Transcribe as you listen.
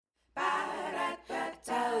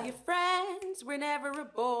means we're never a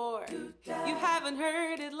bore. You haven't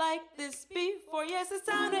heard it like this before. Yes, it's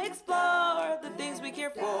time to explore the things we care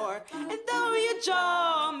for. And though your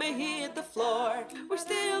jaw may hit the floor, we're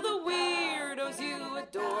still the weirdos you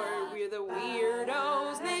adore. We're the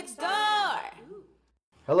weirdos next door.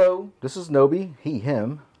 Hello, this is Nobi, he,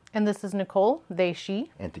 him. And this is Nicole, they,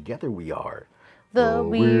 she. And together we are The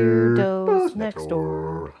Weirdos Next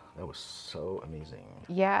Door. That was so amazing.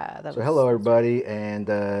 Yeah. So hello everybody, and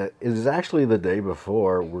it is actually the day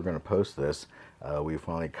before we're going to post this. We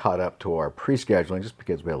finally caught up to our pre-scheduling just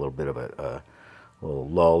because we had a little bit of a little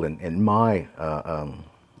lull in my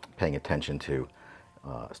paying attention to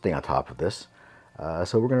staying on top of this.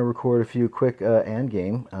 So we're going to record a few quick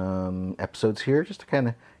endgame episodes here just to kind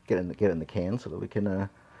of get in the can so that we can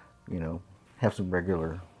have some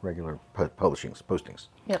regular postings.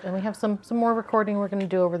 Yep, and we have some more recording we're going to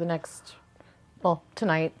do over the next,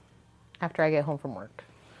 tonight after I get home from work.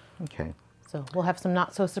 Okay. So we'll have some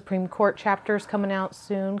Not So Supreme Court chapters coming out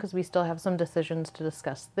soon because we still have some decisions to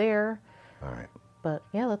discuss there. All right. But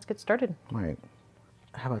yeah, let's get started. All right.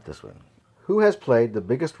 How about this one? Who has played the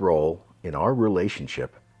biggest role in our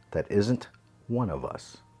relationship that isn't one of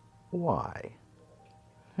us? Why?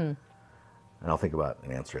 And I'll think about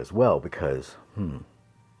an answer as well because,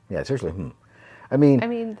 Yeah, seriously, I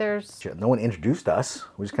mean, there's... No one introduced us.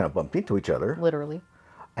 We just kind of bumped into each other. Literally.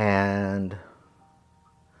 And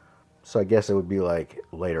so I guess it would be like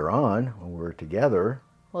later on when we were together.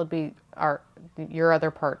 Well, it'd be your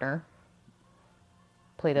other partner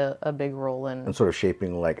played a big role in... And sort of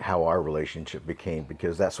shaping like how our relationship became,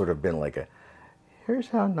 because that's sort of been like here's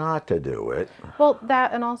how not to do it. Well,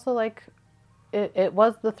 that, and also like, it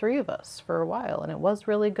was the three of us for a while, and it was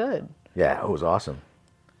really good. Yeah, it was awesome.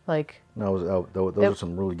 Like... Those are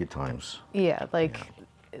some really good times. Yeah,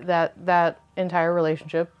 that entire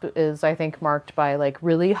relationship is, I think, marked by like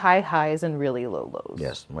really high highs and really low lows.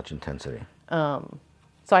 Yes, much intensity. So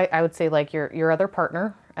I would say like your other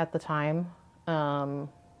partner at the time,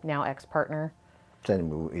 now ex-partner.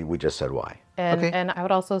 And we just said why. And I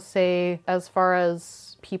would also say, as far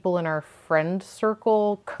as people in our friend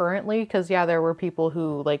circle currently, because there were people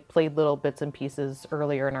who like played little bits and pieces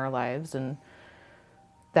earlier in our lives and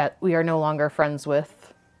that we are no longer friends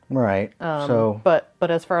with. Right. But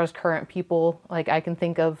as far as current people, like I can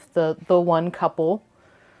think of the one couple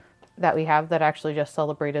that we have that actually just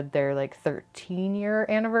celebrated their like 13-year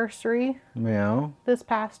anniversary. Yeah. This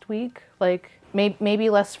past week. Like maybe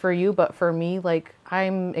less for you, but for me, like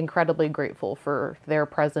I'm incredibly grateful for their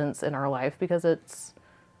presence in our life, because it's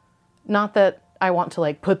not that I want to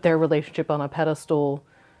like put their relationship on a pedestal.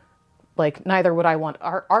 Like, neither would I want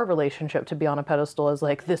our relationship to be on a pedestal as,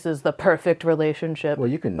 like, this is the perfect relationship. Well,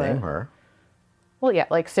 you can name her. Well, yeah,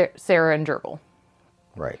 like Sarah and Gerbil.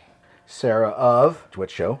 Right. Sarah of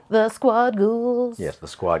what show? The Squad Ghouls. Yes, the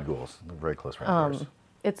Squad Ghouls. They're very close friends.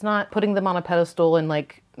 It's not putting them on a pedestal and,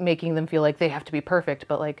 like, making them feel like they have to be perfect,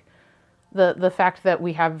 but, like, the fact that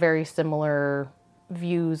we have very similar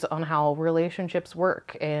views on how relationships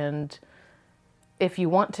work, and... if you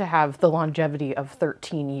want to have the longevity of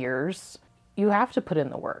 13 years, you have to put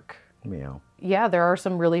in the work. Yeah. Yeah, there are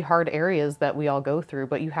some really hard areas that we all go through,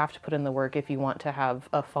 but you have to put in the work if you want to have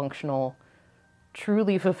a functional,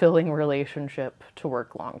 truly fulfilling relationship to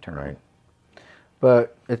work long term. Right.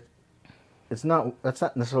 But that's not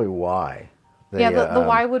necessarily why. The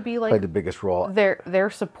why would be like played the biggest role.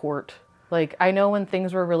 Their support. Like, I know when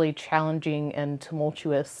things were really challenging and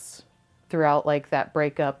tumultuous throughout like that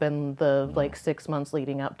breakup and the like 6 months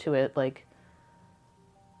leading up to it, like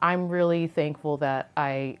I'm really thankful that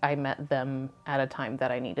I met them at a time that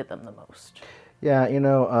I needed them the most. Yeah,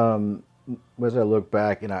 as I look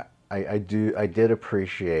back, I did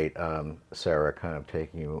appreciate Sarah kind of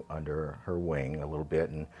taking you under her wing a little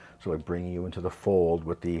bit and sort of bringing you into the fold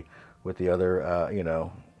with the other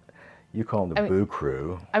you call them the Boo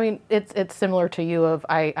Crew. I mean, it's similar to you of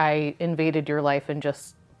I invaded your life and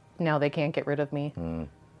just now they can't get rid of me.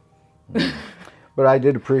 But I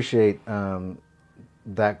did appreciate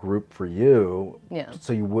that group for you. Yeah.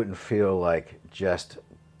 So you wouldn't feel like it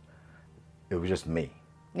was just me.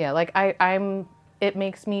 Yeah, like it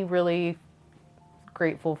makes me really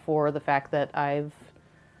grateful for the fact that I've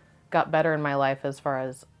got better in my life as far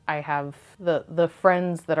as I have the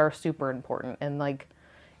friends that are super important. And like,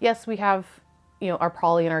 yes, we have, our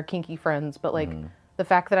poly and our kinky friends, but like the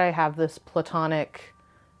fact that I have this platonic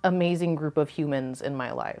amazing group of humans in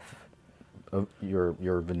my life. Of your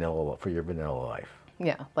vanilla life.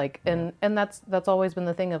 Yeah, like and that's always been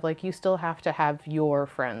the thing of like you still have to have your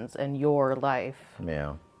friends and your life.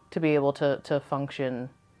 Yeah. To be able to function.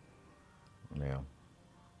 Yeah.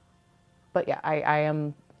 But yeah, I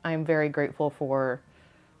am I'm very grateful for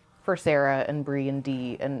Sarah and Bree and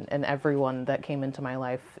Dee and everyone that came into my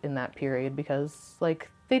life in that period, because like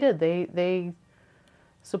they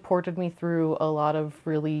supported me through a lot of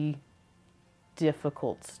really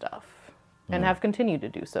difficult stuff and have continued to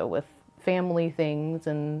do so with family things,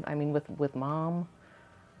 and I mean with mom.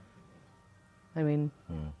 I mean,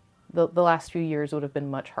 the last few years would have been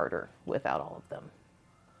much harder without all of them.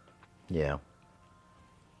 Yeah.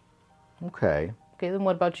 Okay. Okay, then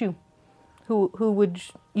what about you? Who would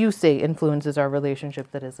you say influences our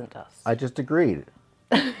relationship that isn't us? I just agreed.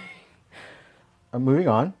 I'm moving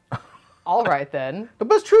on. All right then.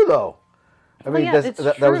 But it's true though. I mean, yeah, that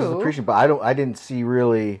was his appreciation, but I didn't see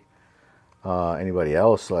really anybody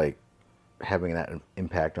else like having that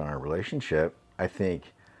impact on our relationship. I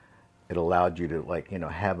think it allowed you to like,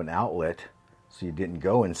 have an outlet so you didn't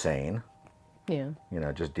go insane. Yeah.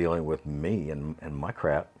 Just dealing with me and my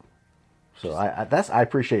crap. So I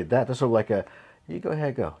appreciate that. That's sort of like you go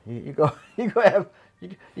ahead, go. You go go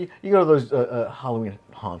to those Halloween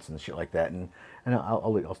haunts and shit like that, and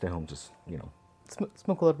I'll stay home, just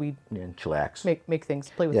Smoke a lot of weed. and chillax. Make things.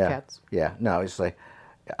 Play with Yeah, cats. yeah. No, it's like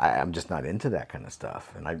I'm just not into that kind of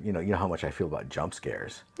stuff, and you know how much I feel about jump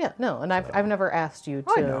scares. Yeah, no, and I've never asked you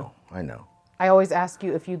to. I know. I always ask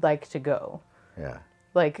you if you'd like to go. Yeah.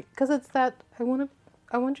 Like, because it's that I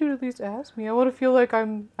want you to at least ask me. I want to feel like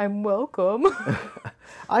I'm welcome.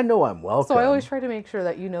 I know I'm welcome. So I always try to make sure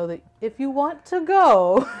that you know that if you want to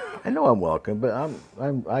go. I know I'm welcome, but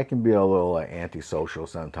I can be a little antisocial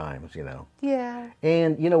sometimes, Yeah.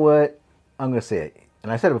 And you know what? I'm gonna say it,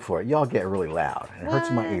 and I said it before. Y'all get really loud, and it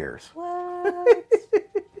hurts my ears. What?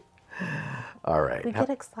 All right. We get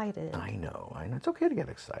excited. I know. It's okay to get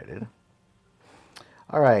excited.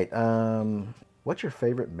 All right. What's your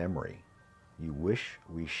favorite memory you wish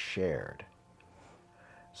we shared?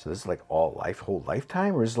 So this is like whole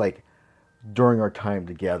lifetime, or is it like during our time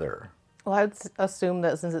together? Well, I would assume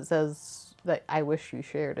that since it says that I wish you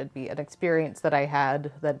shared, it'd be an experience that I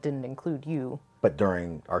had that didn't include you. But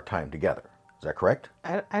during our time together. Is that correct?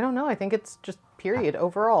 I don't know. I think it's just period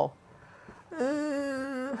overall.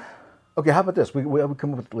 Okay, how about this? We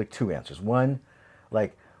come up with like two answers. One,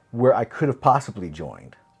 like where I could have possibly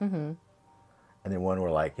joined. Mm-hmm. And then one where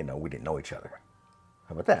like, we didn't know each other.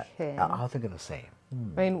 How about that? Okay. I'll think of the same.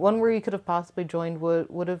 I mean, one where you could have possibly joined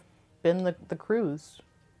would have been the cruise.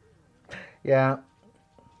 Yeah.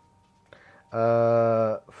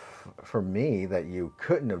 For me, that you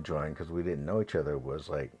couldn't have joined because we didn't know each other was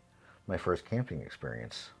like my first camping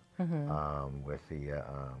experience with the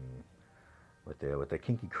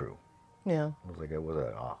Kinky crew. Yeah. It was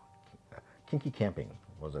a Kinky camping,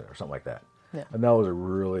 was it, or something like that. Yeah. And that was a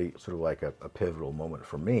really sort of like a pivotal moment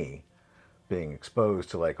for me, being exposed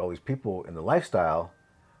to like all these people in the lifestyle,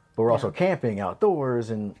 but we're also camping outdoors,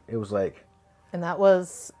 and it was like. And that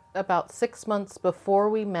was about 6 months before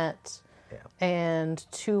we met, and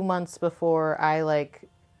 2 months before I like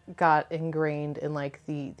got ingrained in like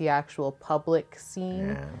the actual public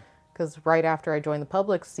scene. Because right after I joined the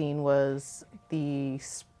public scene was the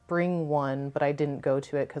spring one, but I didn't go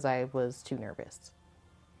to it because I was too nervous.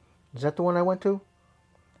 Is that the one I went to?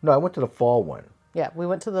 No, I went to the fall one. Yeah, we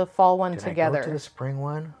went to the fall one together. Did I go to the spring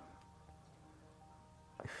one?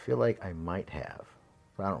 I feel like I might have,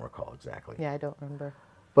 but I don't recall exactly. Yeah, I don't remember.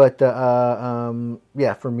 But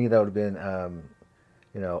yeah, for me that would have been,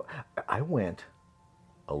 I went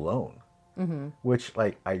alone, which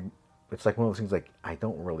like it's like one of those things like I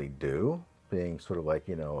don't really do, being sort of like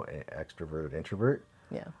an extroverted introvert.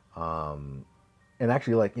 Yeah. And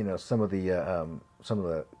actually, like some of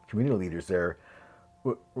the community leaders there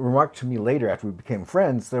remarked to me later after we became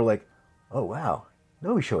friends. They're like, "Oh wow,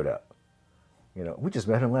 nobody showed up. We just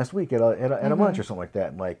met him last week at a lunch or something like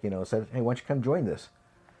that, and like said, hey, why don't you come join this?"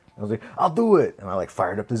 I was like, "I'll do it," and I like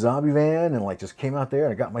fired up the zombie van and like just came out there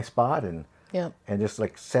and I got my spot and just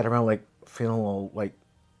like sat around like feeling all like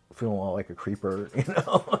a creeper.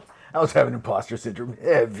 I was having imposter syndrome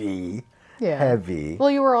heavy. Yeah. Heavy. Well,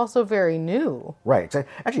 you were also very new. Right.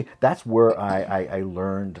 Actually, that's where I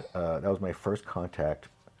learned, that was my first contact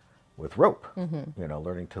with rope.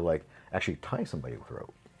 Learning to like actually tie somebody with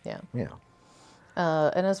rope. Yeah. Yeah.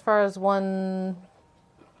 And as far as one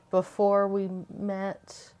before we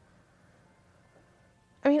met,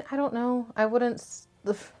 I mean, I don't know. I don't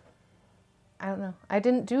know. I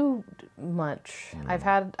didn't do much. I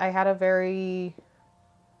had a very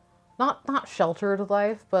not sheltered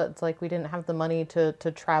life, but it's like we didn't have the money to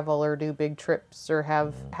travel or do big trips or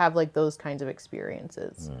have like those kinds of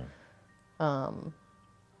experiences. So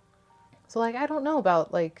like I don't know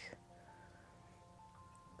about like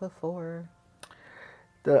before.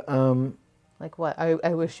 The Like what?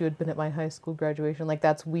 I wish you had been at my high school graduation. Like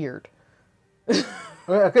that's weird.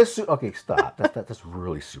 Okay, stop. That's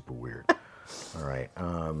really super weird. All right.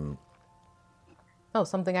 Oh,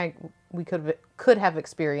 something we could have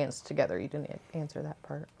experienced together. You didn't answer that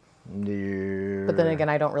part. Yeah. But then again,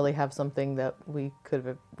 I don't really have something that we could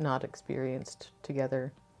have not experienced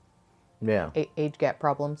together. Yeah. Age gap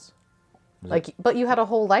problems. But you had a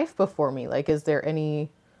whole life before me. Like, is there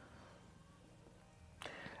any?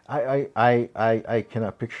 I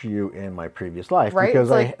cannot picture you in my previous life, right? because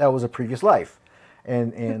like, that was a previous life,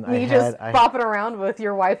 and me just bopping around with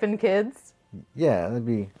your wife and kids. Yeah, would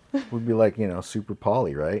be like, super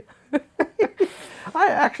poly, right? I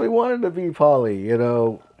actually wanted to be poly,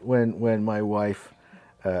 when my wife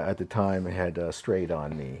at the time had strayed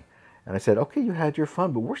on me, and I said, okay, you had your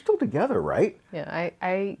fun, but we're still together, right? Yeah,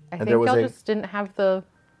 I think y'all just didn't have the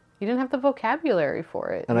vocabulary for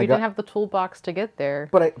it. And you didn't have the toolbox to get there.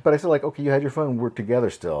 But I said, like, okay, you had your fun, we're together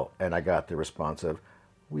still, and I got the response of,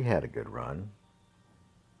 we had a good run.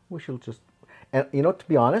 We should just, and to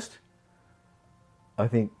be honest, I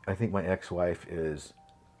think my ex-wife is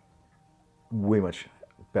way much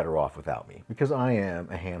better off without me, because I am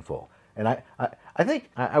a handful, and I think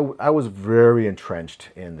I was very entrenched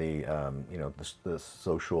in the the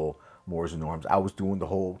social mores and norms. I was doing the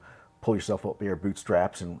whole pull yourself up by your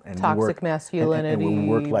bootstraps and toxic masculinity and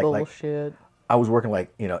work bullshit. I was working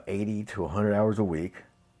 80 to 100 hours a week.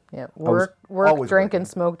 Yeah, work, drink, and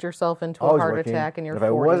smoked yourself into a heart attack in your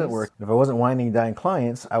 40s. If I wasn't winding down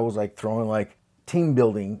clients, I was throwing team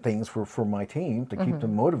building things for my team to keep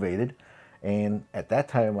them motivated. And at that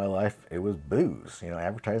time in my life, it was booze.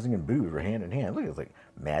 Advertising and booze were hand in hand. Look, it was like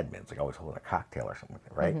Mad Men. It's like always holding a cocktail or something like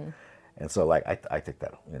that, right? And so I took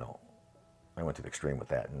that, I went to the extreme with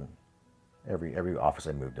that. And every office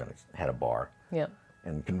I moved in had a bar. Yeah.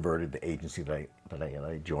 And converted the agency that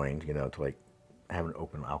I joined, to have an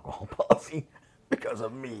open alcohol policy because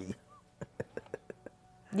of me.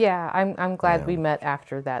 Yeah, I'm glad we met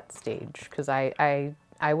after that stage, because I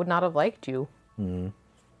would not have liked you. Mm-hmm.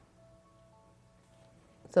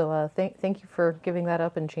 So thank you for giving that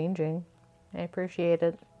up and changing. I appreciate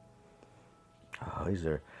it. Oh,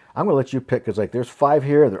 I'm gonna let you pick, because there's 5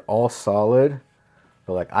 here. They're all solid,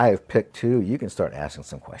 but I have picked 2. You can start asking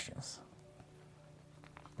some questions.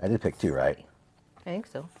 I did pick 2, right? I think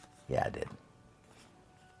so. Yeah, I did.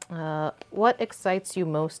 What excites you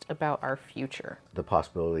most about our future? The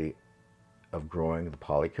possibility of growing the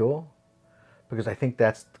polycule, because I think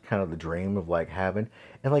that's kind of the dream of having,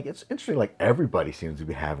 and it's interesting, everybody seems to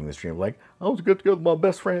be having this dream, I was get together with my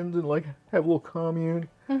best friends and have a little commune.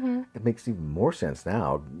 Mm-hmm. It makes even more sense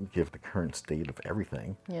now, given the current state of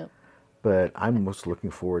everything. Yeah. But I'm most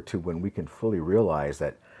looking forward to when we can fully realize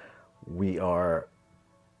that we are,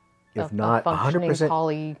 if not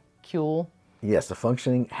 100% polycule. Yes, a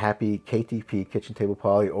functioning, happy KTP, kitchen table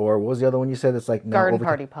poly, or what was the other one you said? It's garden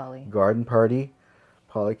party poly. Garden party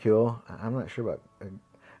polycule. I'm not sure about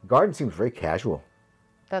garden. Seems very casual.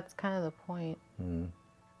 That's kind of the point. Mm.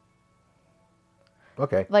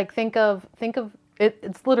 Okay. Think of it.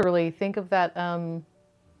 It's literally, think of that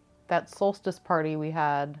that solstice party we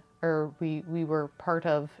had, or we were part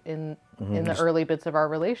of in the early bits of our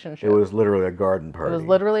relationship. It was literally a garden party. It was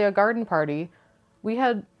literally a garden party. We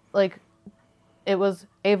had it was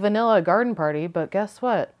a vanilla garden party, but guess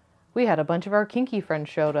what? We had a bunch of our kinky friends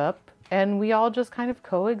showed up, and we all just kind of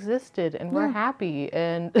coexisted, and we're happy.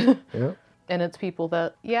 And yeah. And it's people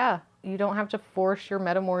that, you don't have to force your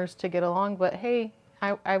metamors to get along, but hey,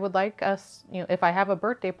 I would like us, if I have a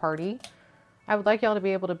birthday party, I would like y'all to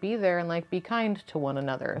be able to be there and be kind to one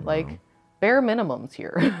another. Mm-hmm. Bare minimums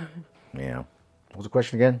here. Yeah. What was the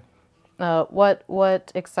question again?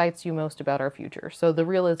 What excites you most about our future? So the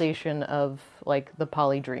realization of the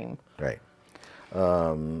poly dream. Right.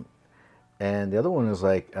 And the other one is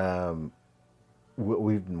what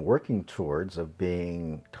we've been working towards of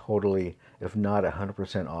being totally, if not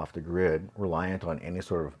 100% off the grid, reliant on any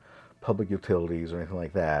sort of public utilities or anything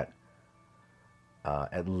like that.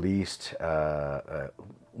 At least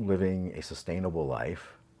living a sustainable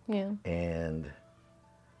life. Yeah. And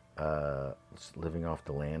living off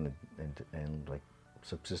the land and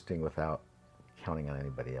subsisting without counting on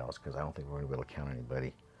anybody else, because I don't think we're going to be able to count on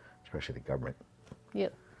anybody, especially the government.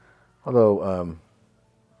 Yep. Although,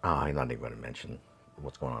 I'm not even going to mention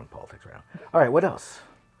what's going on in politics right now. All right, what else?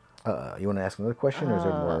 You want to ask another question, or is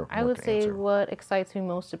there more? I would say what excites me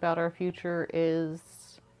most about our future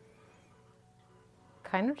is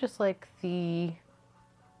kind of just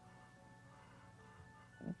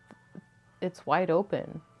it's wide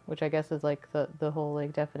open, which I guess is the whole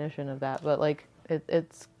definition of that, but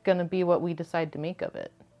it's gonna be what we decide to make of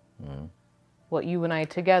it. what you and I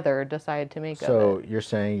together decide to make So of it. you're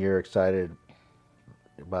saying you're excited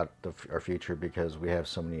about our future because we have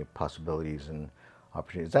so many possibilities and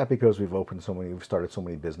opportunities. Is that because we've started so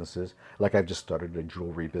many businesses? Like I've just started a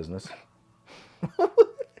jewelry business.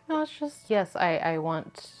 No, it's just, yes, I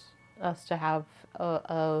want us to have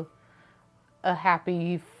a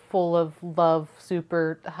happy, full of love,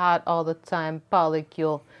 super hot all the time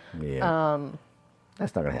polycule. Yeah.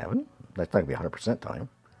 That's not going to happen. That's not going to be 100% time.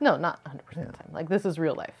 No, not 100% time. Like, this is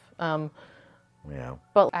real life. Yeah.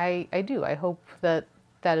 But I do. I hope that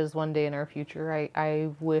is one day in our future. I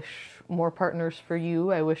wish more partners for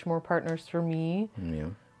you. I wish more partners for me. Yeah.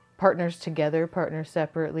 Partners together, partners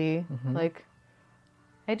separately. Mm-hmm. Like,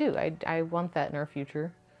 I do. I want that in our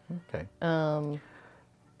future. Okay.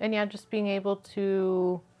 And yeah, just being able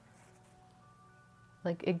to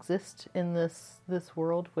like exist in this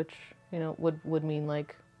world, which, you know, would mean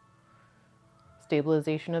like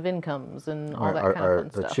stabilization of incomes and all that kind of fun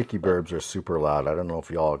the stuff. chicky burbs are super loud. I don't know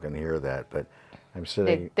if y'all can hear that, but I'm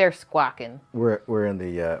sitting. They're squawking. We're in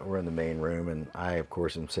the main room, and I, of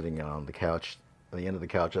course, am sitting on the couch, at the end of the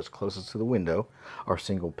couch that's closest to the window, our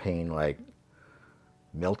single pane, like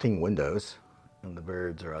melting windows, and the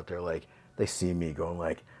birds are out there like they see me going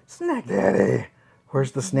like, "Snack Daddy,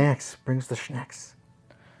 where's the snacks? Brings the snacks."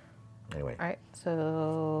 Anyway. All right,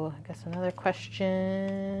 so I guess another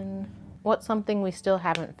question. What's something we still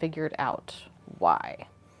haven't figured out? Why?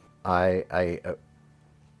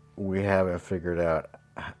 We haven't figured out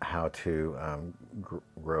how to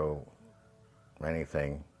grow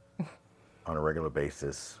anything on a regular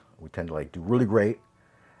basis. We tend to like do really great,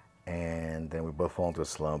 and then we both fall into a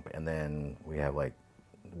slump, and then we have like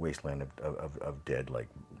wasteland of dead like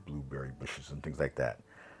blueberry bushes and things like that.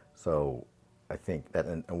 So I think that,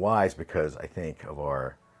 and why is because I think of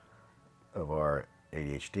our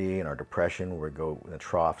ADHD and our depression, where we go in the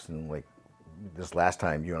troughs, and like this last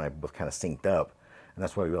time you and I both kind of synced up, and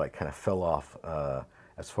that's why we like kind of fell off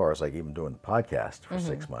as far as like even doing the podcast for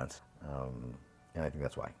 6 months, and I think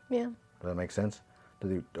that's why. Yeah. Does that make sense?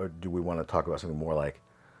 Or do we want to talk about something more like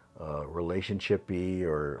relationship-y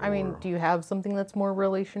or? I mean, do you have something that's more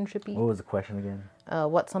relationship-y? What was the question again?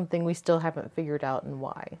 What's something we still haven't figured out and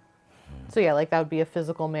why? So yeah, like that would be a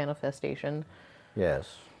physical manifestation.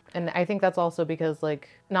 Yes. And I think that's also because, like,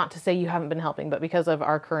 not to say you haven't been helping, but because of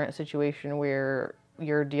our current situation where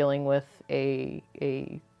you're dealing with a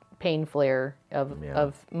pain flare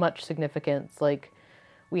of much significance, like,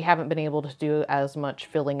 we haven't been able to do as much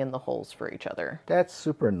filling in the holes for each other. That's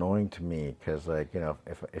super annoying to me because, like, you know,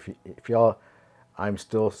 if y'all, I'm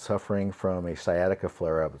still suffering from a sciatica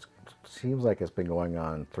flare-up. It seems like it's been going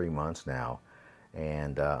on 3 months now.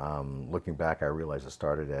 And looking back, I realized it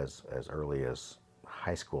started as early as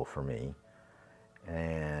high school for me,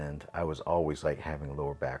 and I was always like having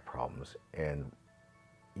lower back problems. And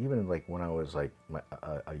even like when I was like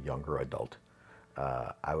a younger adult,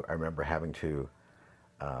 I remember having to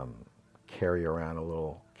carry around a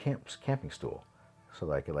little camping stool so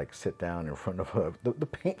that I could like sit down in front of the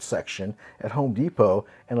paint section at Home Depot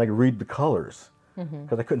and like read the colors,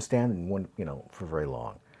 because I couldn't stand in one, you know, for very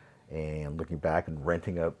long. And looking back and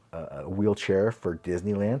renting a wheelchair for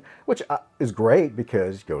Disneyland, which is great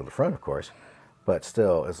because you go to the front, of course, but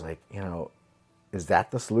still, it's like, you know, is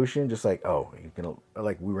that the solution? Just like, oh, you can,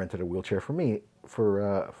 like, we rented a wheelchair for me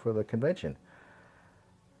for the convention.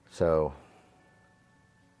 So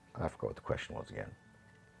I forgot what the question was again.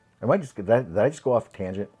 Did I just go off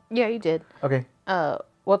tangent? Yeah, you did. Okay.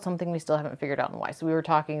 What's something we still haven't figured out and why? So we were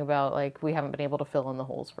talking about, like, we haven't been able to fill in the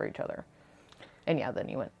holes for each other. And yeah, then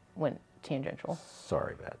you went tangential.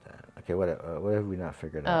 Sorry about that. Okay, what have we not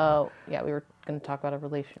figured out? Yeah, we were going to talk about a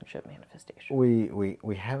relationship manifestation.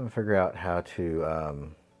 We haven't figured out how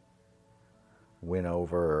to win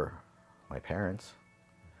over my parents.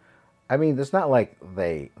 I mean, it's not like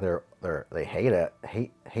they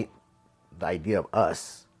hate the idea of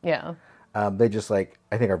us. Yeah. They just, like,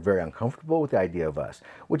 I think, are very uncomfortable with the idea of us,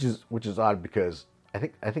 which is odd because I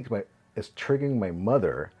think it's triggering my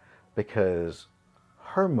mother, because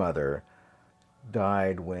her mother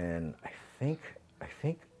died when I think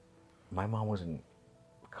my mom was in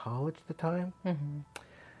college at the time. Mm-hmm.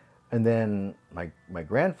 And then my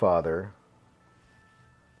grandfather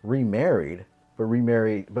remarried,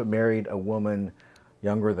 but married a woman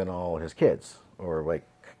younger than all his kids, or like,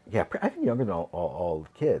 yeah, I think younger than all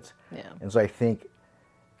the kids. Yeah. And so I think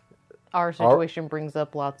our situation brings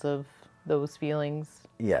up lots of those feelings.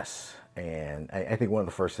 Yes. And I think one of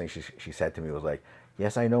the first things she said to me was like,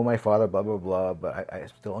 yes, I know my father, blah, blah, blah, but I'm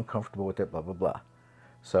still uncomfortable with it, blah, blah, blah.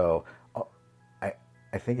 So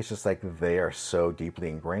I think it's just like they are so deeply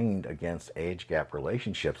ingrained against age gap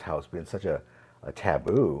relationships, how it's been such a a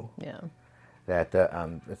taboo. Yeah. That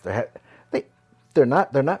they're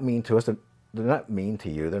not mean to us. They're not mean to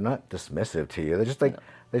you. They're not dismissive to you. They're just like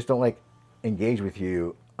they just don't like engage with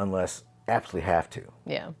you unless absolutely have to.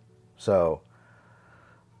 Yeah. So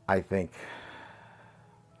I think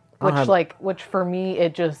which for me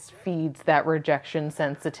it just feeds that rejection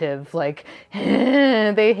sensitive like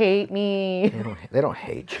they hate me. They don't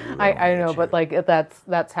hate you. I know, but like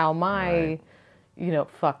that's how my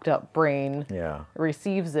fucked up brain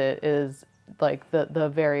receives it, is like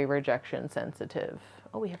the very rejection sensitive.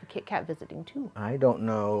 Oh, we have a Kit Kat visiting too. I don't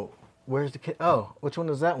know. Where's the kid? Oh, which one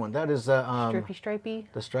is that one? That is Stripey.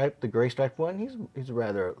 The gray striped one. He's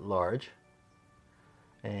rather large.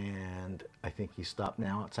 And I think he stopped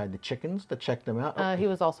now outside the chickens to check them out. He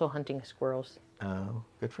was also hunting squirrels. Oh,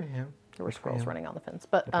 good for him. There were squirrels running on the fence.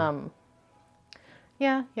 But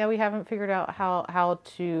yeah, we haven't figured out how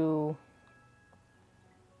to,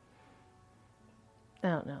 I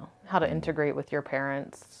don't know, how to integrate with your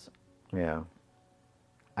parents. Yeah.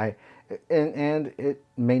 And it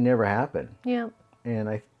may never happen. Yeah. And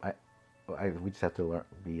we just have to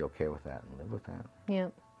be okay with that and live with that. Yeah.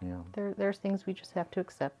 Yeah. There's things we just have to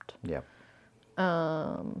accept. Yeah.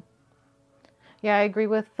 Yeah, I agree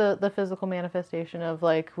with the physical manifestation of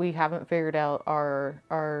like we haven't figured out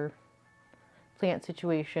our plant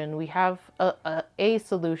situation. We have a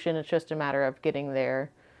solution. It's just a matter of getting there.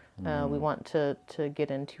 We want to get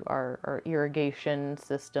into our irrigation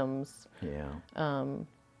systems. Yeah.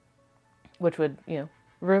 Which would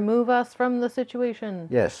remove us from the situation.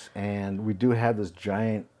 Yes, and we do have this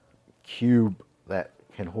giant cube that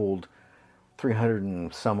can hold 300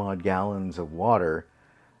 and some odd gallons of water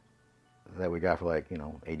that we got for like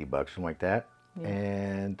 $80, something like that. Yeah.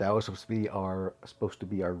 And that was supposed to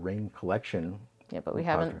be our rain collection. Yeah, but we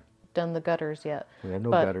haven't done the gutters yet. We have no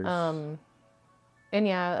gutters. And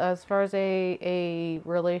yeah, as far as a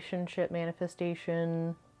relationship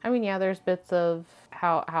manifestation, I mean, yeah, there's bits of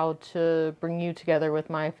how to bring you together with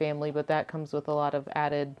my family, but that comes with a lot of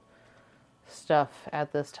added stuff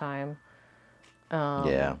at this time.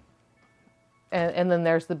 Yeah. And then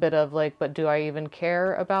there's the bit of like, but do I even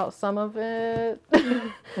care about some of it?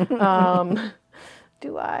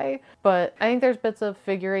 Do I? But I think there's bits of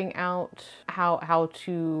figuring out how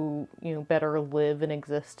to, better live and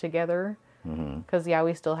exist together. Because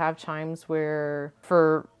we still have times where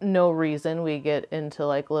for no reason we get into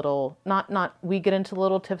like little, not we get into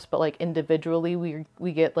little tips, but like individually we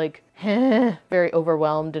get like very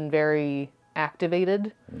overwhelmed and very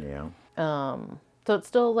activated. Yeah. So it's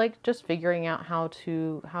still like just figuring out how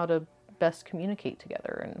to best communicate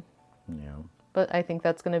together. And but I think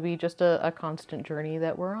that's going to be just a constant journey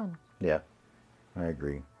that we're on. Yeah, I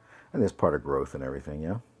agree. And it's part of growth and everything,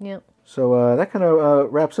 yeah? Yeah. So that kind of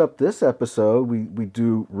wraps up this episode. We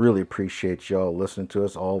do really appreciate y'all listening to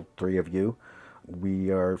us, all three of you.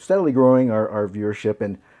 We are steadily growing our viewership,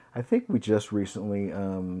 and I think we just recently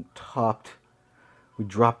we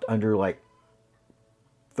dropped under like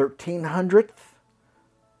 1,300th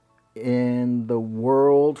in the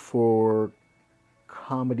world for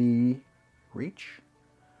comedy reach.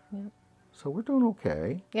 Yeah. So we're doing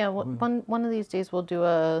okay. Yeah, one of these days we'll do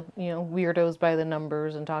a Weirdos by the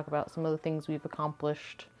numbers and talk about some of the things we've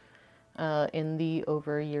accomplished in the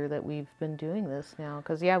over a year that we've been doing this now.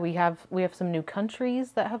 Because we have some new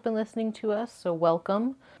countries that have been listening to us, so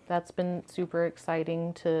welcome. That's been super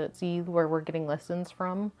exciting to see where we're getting listens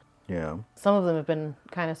from. Yeah. Some of them have been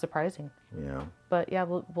kind of surprising. Yeah. But yeah,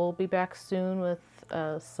 we'll be back soon with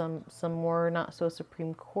some more not so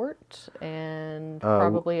Supreme Court and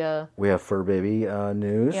probably we have fur baby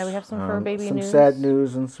news. Yeah, we have some fur baby some news. Some sad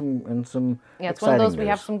news and some yeah, it's one of those news. We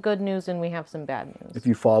have some good news and we have some bad news. If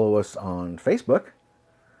you follow us on Facebook,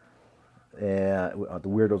 the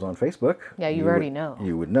Weirdos on Facebook. Yeah, you already know.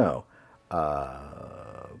 You would know.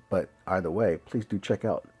 But either way, please do check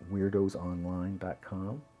out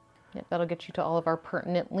weirdosonline.com. Yeah, that'll get you to all of our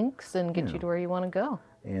pertinent links and get you to where you want to go.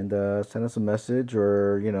 And send us a message,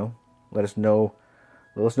 or let us know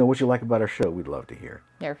what you like about our show. We'd love to hear.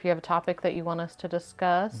 Yeah, if you have a topic that you want us to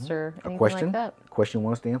discuss or anything like that. A question you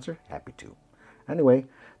want us to answer, happy to. Anyway,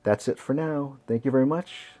 that's it for now. Thank you very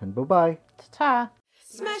much, and bye-bye. Ta-ta.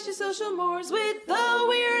 Smash your social mores with the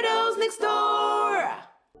Weirdos next door.